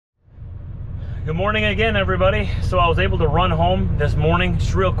Good morning again, everybody. So I was able to run home this morning,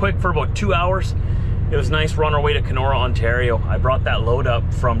 just real quick for about 2 hours. It was nice, run our way to Kenora, Ontario. I brought that load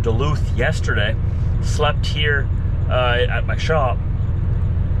up from Duluth yesterday, slept here at my shop,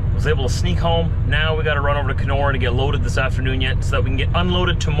 was able to sneak home. Now we got to run over to Kenora to get loaded this afternoon yet, so that we can get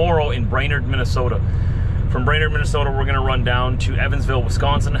unloaded tomorrow in Brainerd, Minnesota. From Brainerd, Minnesota, we're going to run down to Evansville,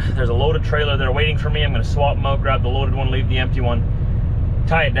 Wisconsin. There's a loaded trailer there waiting for me. I'm going to swap them out, grab the loaded one, leave the empty one,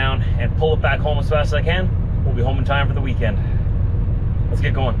 tie it down, and pull it back home as fast as I can. We'll be home in time for the weekend. Let's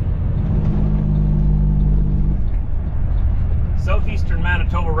get going. Southeastern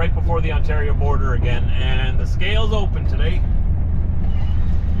Manitoba, right before the Ontario border again, and the scale's open today.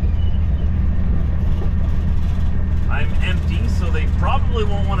 I'm empty, so they probably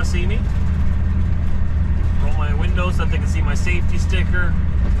won't want to see me. Roll my windows so that they can see my safety sticker.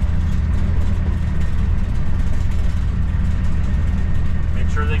 Make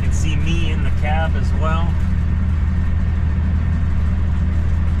sure they can see me in the cab as well.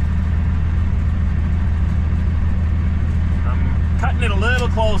 I'm cutting it a little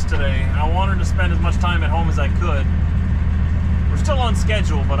close today. I wanted to spend as much time at home as I could. We're still on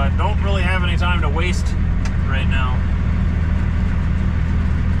schedule, but I don't really have any time to waste right now.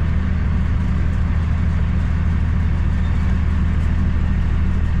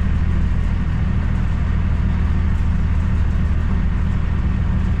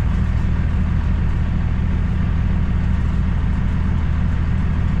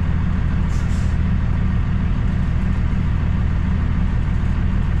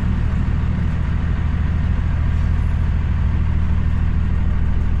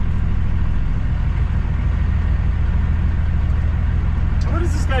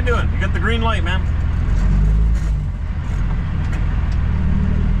 Doing? You got the green light, man.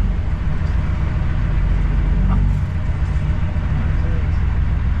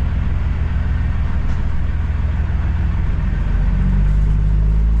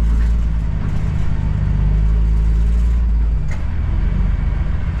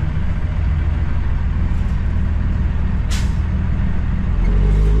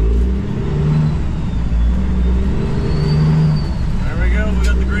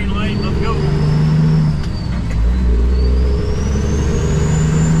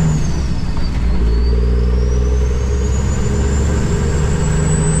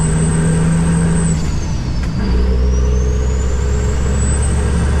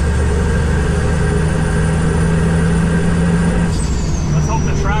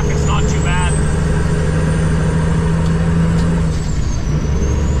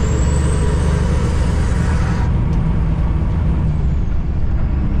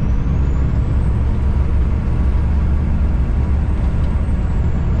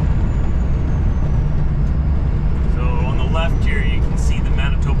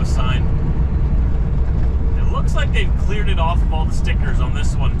 Stickers on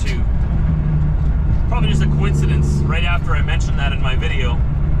this one too. Probably just a coincidence right after I mentioned that in my video.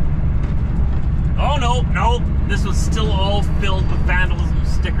 Oh no, this was still all filled with vandalism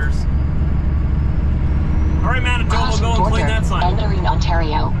stickers. Alright, Manitoba, go and clean that sign. Entering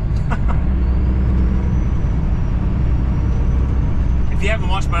Ontario. If you haven't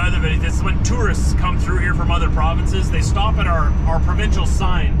watched my other videos, this is when tourists come through here from other provinces. They stop at our provincial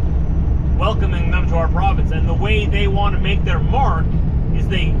sign welcoming them to our province, and the way they want to make their mark is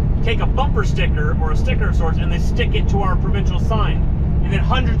they take a bumper sticker or a sticker of sorts and they stick it to our provincial sign, and then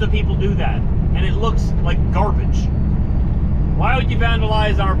hundreds of people do that, and it looks like garbage. Why would you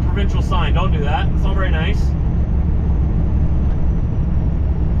vandalize our provincial sign? Don't do that. It's not very nice.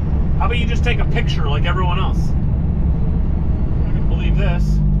 How about you just take a picture like everyone else? I can believe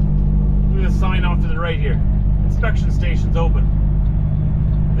this. Look at the sign off to the right here. Inspection station's open.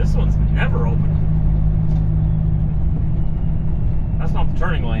 This one's never open. That's not the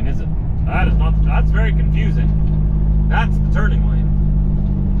turning lane, is it? That is not. That's very confusing. That's the turning lane.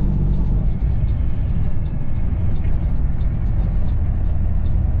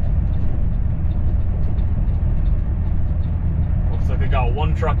 Looks like they got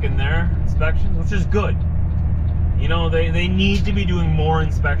one truck in there, inspections, which is good. You know, they need to be doing more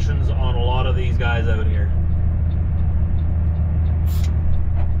inspections on a lot of these guys out here.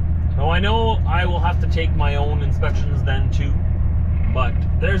 Now, I know I will have to take my own inspections then too, but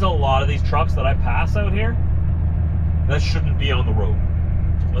there's a lot of these trucks that I pass out here that shouldn't be on the road.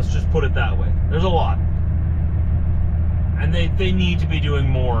 Let's just put it that way. There's a lot. And they need to be doing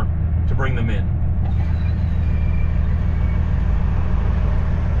more to bring them in.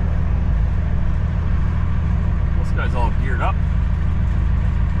 This guy's all geared up.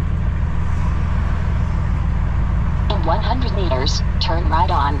 In 100 meters, turn right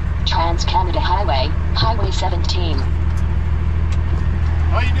on Trans-Canada Highway, Highway 17.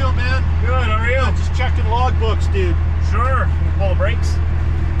 How you doing, man? Good, how are you? Just checking logbooks, dude. Sure. You can pull the brakes?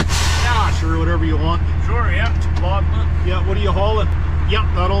 Yeah, sure, whatever you want. Sure, yeah. Logbook. Yeah, what are you hauling? Yep,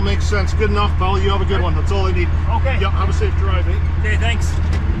 that all makes sense. Good enough, pal. You have a good one. That's all I need. Okay. Yep, have a safe drive, eh? Okay, thanks.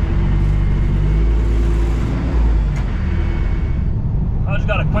 I just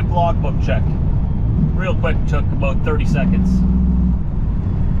got a quick logbook check. Real quick, took about 30 seconds.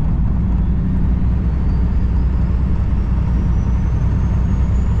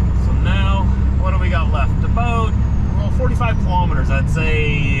 So now, what do we got left? About, well, 45 kilometers, I'd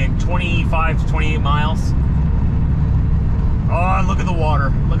say 25 to 28 miles. Oh, look at the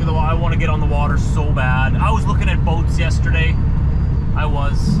water. Look at the water. I want to get on the water so bad. I was looking at boats yesterday. I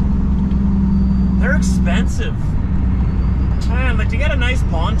was. They're expensive. Man, like to get a nice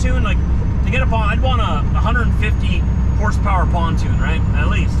pontoon, like to get a I'd want a 150 horsepower pontoon, right? At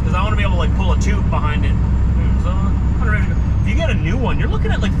least, because I want to be able to like pull a tube behind it. So, if you get a new one, you're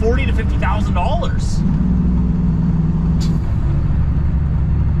looking at like $40,000 to $50,000.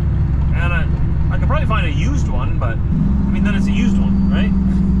 And I could probably find a used one, but I mean, then it's a used one, right?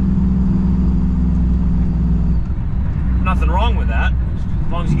 Nothing wrong with that,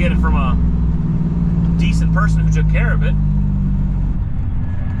 as long as you get it from a decent person who took care of it.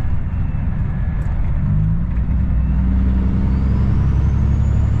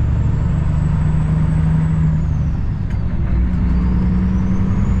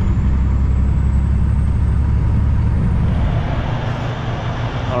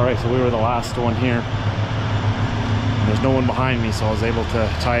 Alright, so we were the last one here. There's no one behind me, so I was able to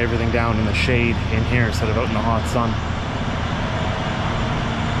tie everything down in the shade in here instead of out in the hot sun.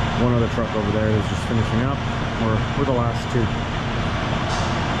 One other truck over there is just finishing up. We're the last two.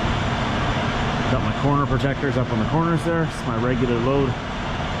 Got my corner protectors up on the corners there. It's my regular load.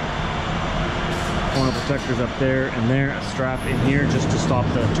 Corner protectors up there and there. A strap in here just to stop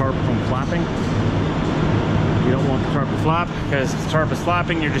the tarp from flapping. You don't want the tarp to flap, because if the tarp is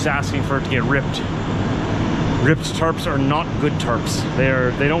flapping, you're just asking for it to get ripped. Ripped tarps are not good tarps.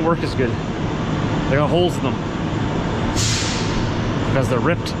 They don't work as good. They got holes in them because they're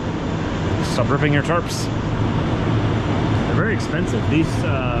ripped. Stop ripping your tarps. They're very expensive. These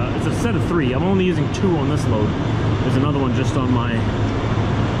it's a set of 3. I'm only using 2 on this load. There's another one just on my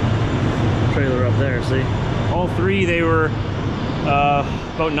trailer up there. See, all 3 they were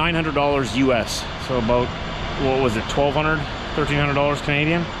about $900 US. So about, what was it, $1,200, $1,300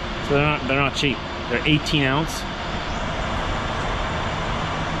 Canadian. So they're not cheap. They're 18 ounce.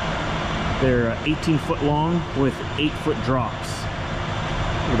 They're 18 foot long with 8 foot drops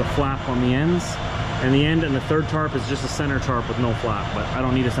with a flap on the ends. And the end and the third tarp is just a center tarp with no flap, but I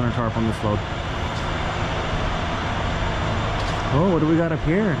don't need a center tarp on this load. Oh, what do we got up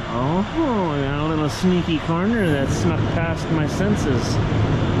here? Oh, we got a little sneaky corner that snuck past my senses.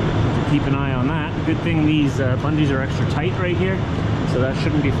 So keep an eye on that. Good thing these bungees are extra tight right here, so that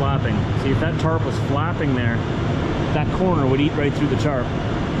shouldn't be flapping. See, if that tarp was flapping there, that corner would eat right through the tarp.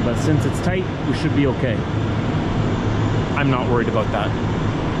 But since it's tight, we should be okay. I'm not worried about that.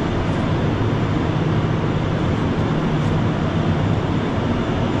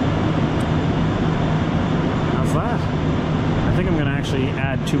 How's that? I think I'm gonna actually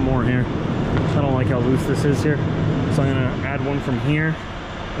add 2 more here. I don't like how loose this is here. So I'm gonna add one from here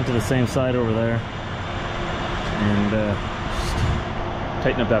into the same side over there. And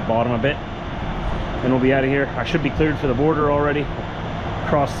tighten up that bottom a bit. Then we'll be out of here. I should be cleared for the border already.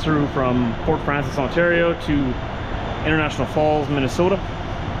 Cross through from Port Francis, Ontario to International Falls, Minnesota.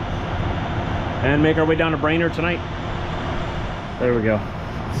 And make our way down to Brainerd tonight. There we go.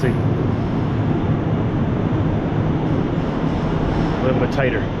 Let's see. A little bit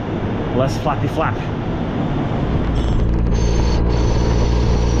tighter. Less flappy flap.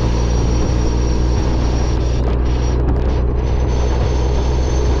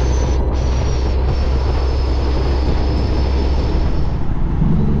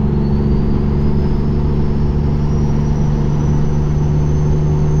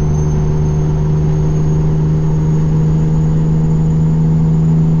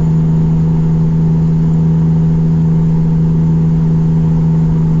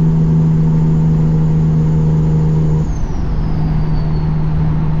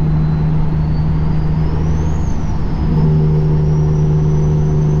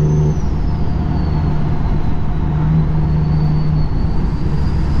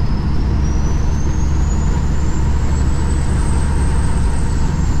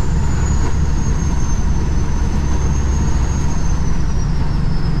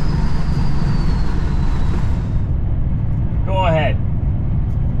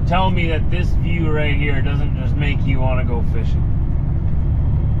 tell me that this view right here doesn't just make you want to go fishing.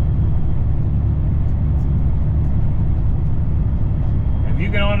 If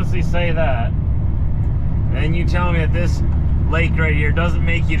you can honestly say that, then you tell me that this lake right here doesn't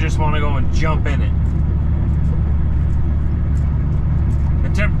make you just want to go and jump in it.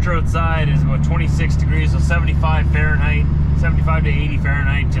 The temperature outside is about 26 degrees, so 75 Fahrenheit, 75 to 80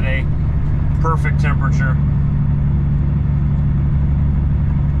 Fahrenheit today. Perfect temperature.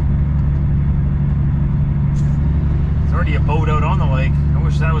 There's already a boat out on the lake. I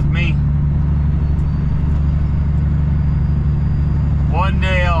wish that was me. One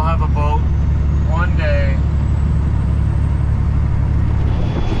day I'll have a boat. One day.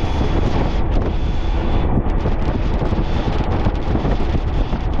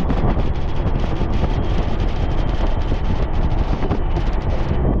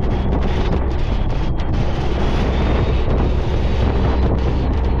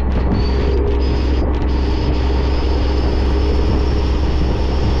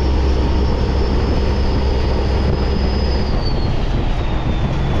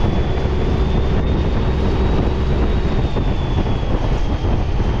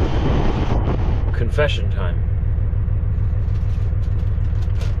 Confession time.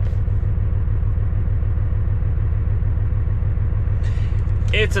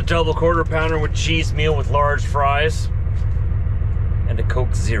 It's a double quarter pounder with cheese meal with large fries and a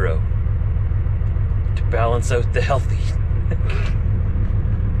Coke Zero to balance out the healthy.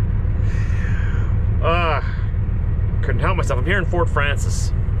 Couldn't help myself. I'm here in Fort Francis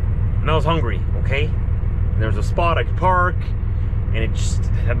and I was hungry, okay? And there was a spot I could park and it just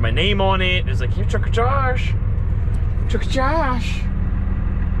had my name on it. It was like, here, Trucker Josh. Trucker Josh.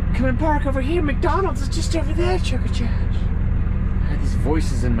 Come and park over here. McDonald's is just over there, Trucker Josh. I had these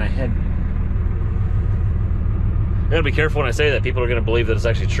voices in my head. I gotta be careful when I say that. People are gonna believe that it's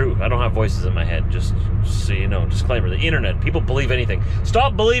actually true. I don't have voices in my head. Just so you know, disclaimer. The internet, people believe anything.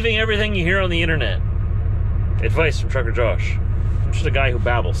 Stop believing everything you hear on the internet. Advice from Trucker Josh. I'm just a guy who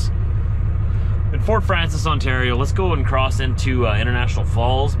babbles. In Fort Francis, Ontario, let's go and cross into International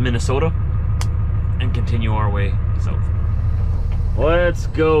Falls, Minnesota, and continue our way south. Let's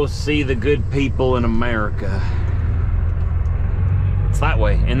go see the good people in America. It's that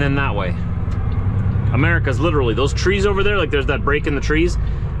way, and then that way. America's literally, those trees over there, like there's that break in the trees,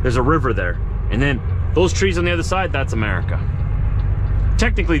 there's a river there. And then those trees on the other side, that's America.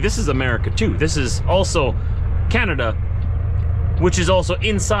 Technically, this is America too. This is also Canada, which is also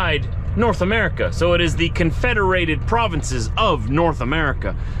inside North America. So it is the Confederated Provinces of North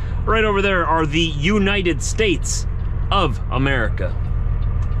America. Right over there are the United States of America.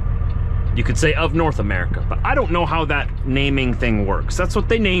 You could say of North America, but I don't know how that naming thing works. That's what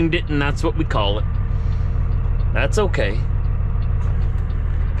they named it and that's what we call it. That's okay.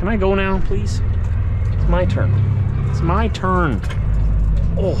 Can I go now, please? It's my turn. It's my turn.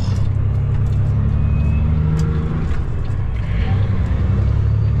 Oh.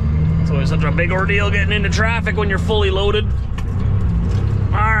 It's always such a big ordeal getting into traffic when you're fully loaded.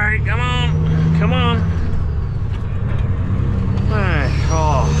 All right, come on, come on. All right.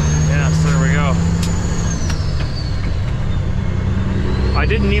 Oh, yes, there we go. I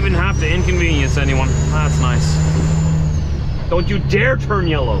didn't even have to inconvenience anyone. That's nice. Don't you dare turn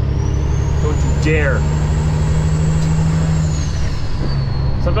yellow. Don't you dare.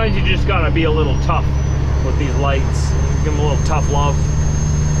 Sometimes you just gotta be a little tough with these lights. Give them a little tough love.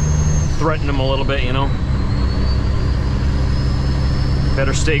 Threaten them a little bit, you know.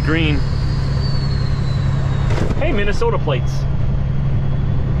 Better stay green. Hey, Minnesota plates.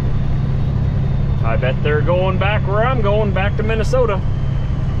 I bet they're going back where I'm going, back to Minnesota.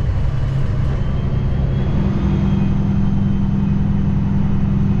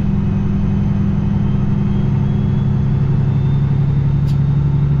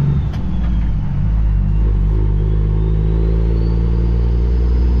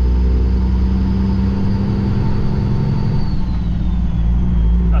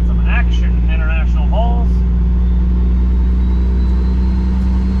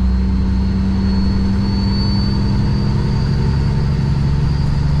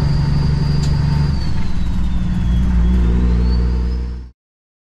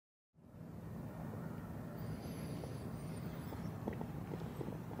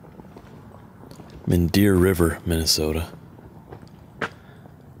 I'm in Deer River, Minnesota.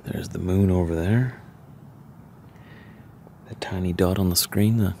 There's the moon over there. That tiny dot on the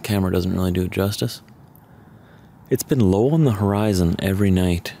screen, the camera doesn't really do it justice. It's been low on the horizon every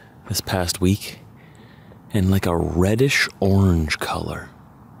night this past week, and like a reddish orange color.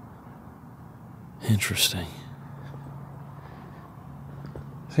 Interesting.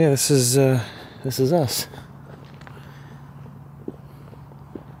 So yeah, this is us.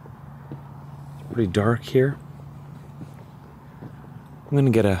 It's pretty dark here. I'm gonna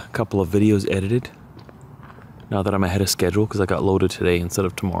get a couple of videos edited now that I'm ahead of schedule because I got loaded today instead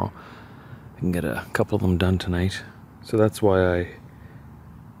of tomorrow. I can get a couple of them done tonight. So that's why I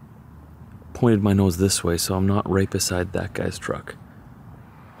pointed my nose this way so I'm not right beside that guy's truck.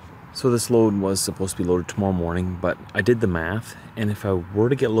 So this load was supposed to be loaded tomorrow morning, but I did the math, and if I were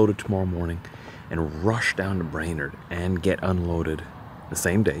to get loaded tomorrow morning and rush down to Brainerd and get unloaded the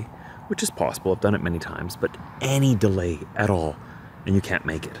same day, which is possible, I've done it many times, but any delay at all, and you can't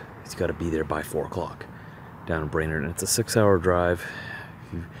make it. It's got to be there by 4 o'clock down in Brainerd, and it's a 6-hour drive.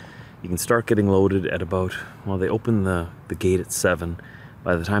 You can start getting loaded at about, well, they open the gate at 7.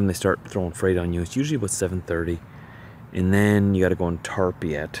 By the time they start throwing freight on you, it's usually about 7:30, and then you got to go and tarp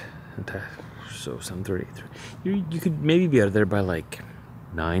yet. So 7:30. You could maybe be out of there by like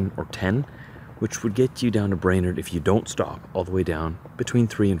 9 or 10, which would get you down to Brainerd if you don't stop all the way down between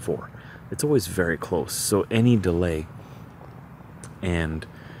 3 and 4. It's always very close. So any delay and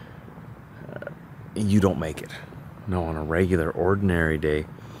you don't make it. No, on a regular, ordinary day,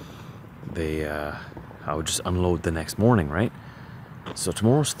 I would just unload the next morning, right? So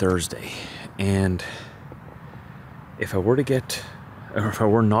tomorrow's Thursday, and if I were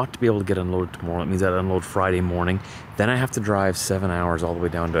not to be able to get unloaded tomorrow, it means I'd unload Friday morning. Then I have to drive 7 hours all the way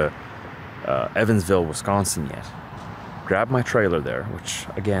down to Evansville, Wisconsin yet. Grab my trailer there, which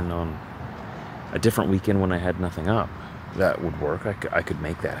again, on a different weekend when I had nothing up, that would work. I could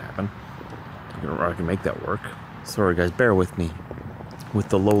make that happen. I can make that work. Sorry guys, bear with me. With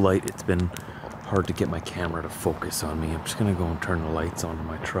the low light, it's been hard to get my camera to focus on me. I'm just gonna go and turn the lights on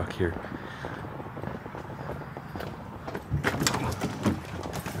my truck here.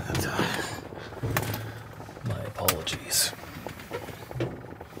 My apologies.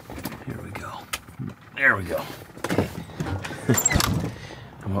 Here we go. There we go.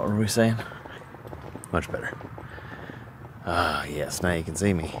 And what were we saying? Much better. Ah, yes, now you can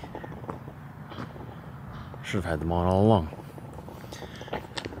see me. Should have had them on all along.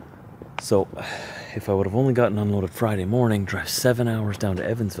 So, if I would have only gotten unloaded Friday morning, drive 7 hours down to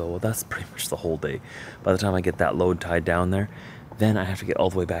Evansville, well, that's pretty much the whole day. By the time I get that load tied down there, then I have to get all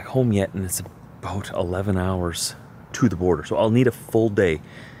the way back home yet, and it's about 11 hours to the border. So I'll need a full day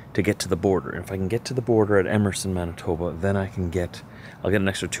to get to the border. And if I can get to the border at Emerson, Manitoba, then I'll get an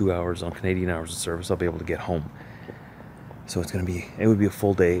extra 2 hours on Canadian hours of service. I'll be able to get home. So it would be a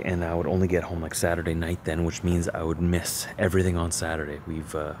full day, and I would only get home like Saturday night then, which means I would miss everything on Saturday.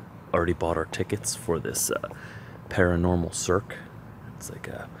 We've already bought our tickets for this Paranormal Cirque. It's like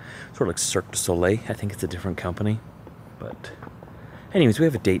sort of like Cirque du Soleil. I think it's a different company. But anyways, we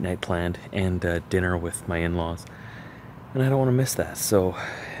have a date night planned and dinner with my in-laws. And I don't want to miss that. So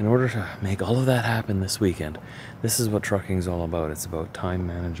in order to make all of that happen this weekend, this is what trucking is all about. It's about time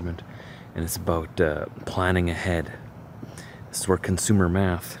management, and it's about planning ahead. This is where consumer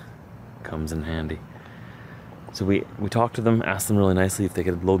math comes in handy. So we talked to them, asked them really nicely if they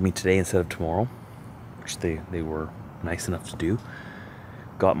could load me today instead of tomorrow, which they were nice enough to do.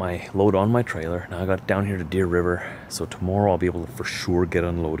 Got my load on my trailer. Now I got down here to Deer River, so tomorrow I'll be able to for sure get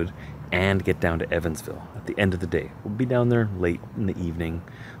unloaded and get down to Evansville at the end of the day. We'll be down there late in the evening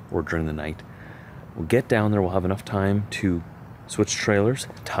or during the night. We'll get down there, we'll have enough time to switch trailers,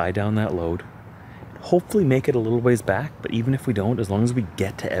 tie down that load, hopefully make it a little ways back, but even if we don't, as long as we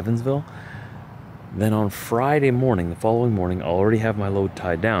get to Evansville, then on Friday morning, the following morning, I'll already have my load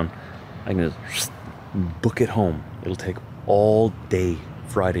tied down. I can just book it home. It'll take all day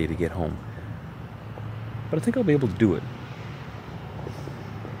Friday to get home. But I think I'll be able to do it.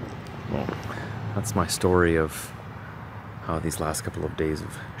 Well, that's my story of how these last couple of days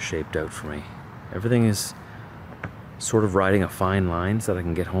have shaped out for me. Everything is sort of riding a fine line so that I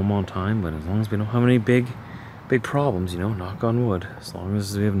can get home on time, but as long as we don't have any big problems, you know, knock on wood, as long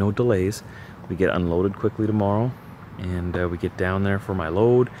as we have no delays, we get unloaded quickly tomorrow, and we get down there for my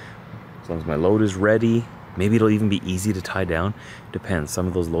load. As long as my load is ready, maybe it'll even be easy to tie down. Depends. Some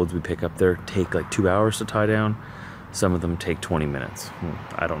of those loads we pick up there take like 2 hours to tie down. Some of them take 20 minutes.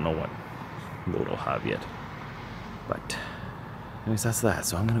 I don't know what load I'll have yet. But anyways, that's that.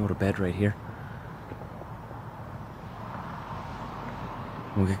 So I'm gonna go to bed right here.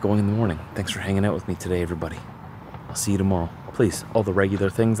 We'll get going in the morning. Thanks for hanging out with me today, everybody. I'll see you tomorrow. Please, all the regular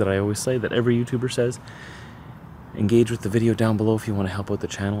things that I always say, that every YouTuber says. Engage with the video down below if you want to help out the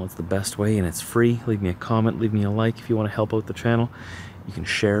channel. It's the best way, and it's free. Leave me a comment, leave me a like if you want to help out the channel. You can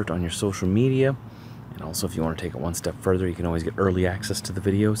share it on your social media. And also, if you want to take it one step further, you can always get early access to the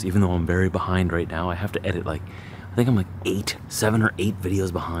videos. Even though I'm very behind right now, I have to edit like I think I'm like 7 or 8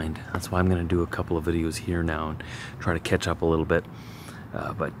 videos behind. That's why I'm gonna do a couple of videos here now and try to catch up a little bit.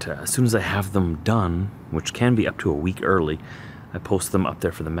 But as soon as I have them done, which can be up to a week early, I post them up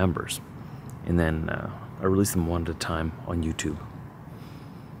there for the members. And then I release them one at a time on YouTube.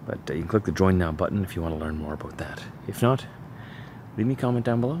 But you can click the join now button if you want to learn more about that. If not, leave me a comment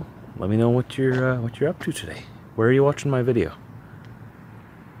down below. Let me know what you're up to today. Where are you watching my video?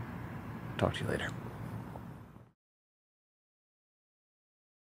 Talk to you later.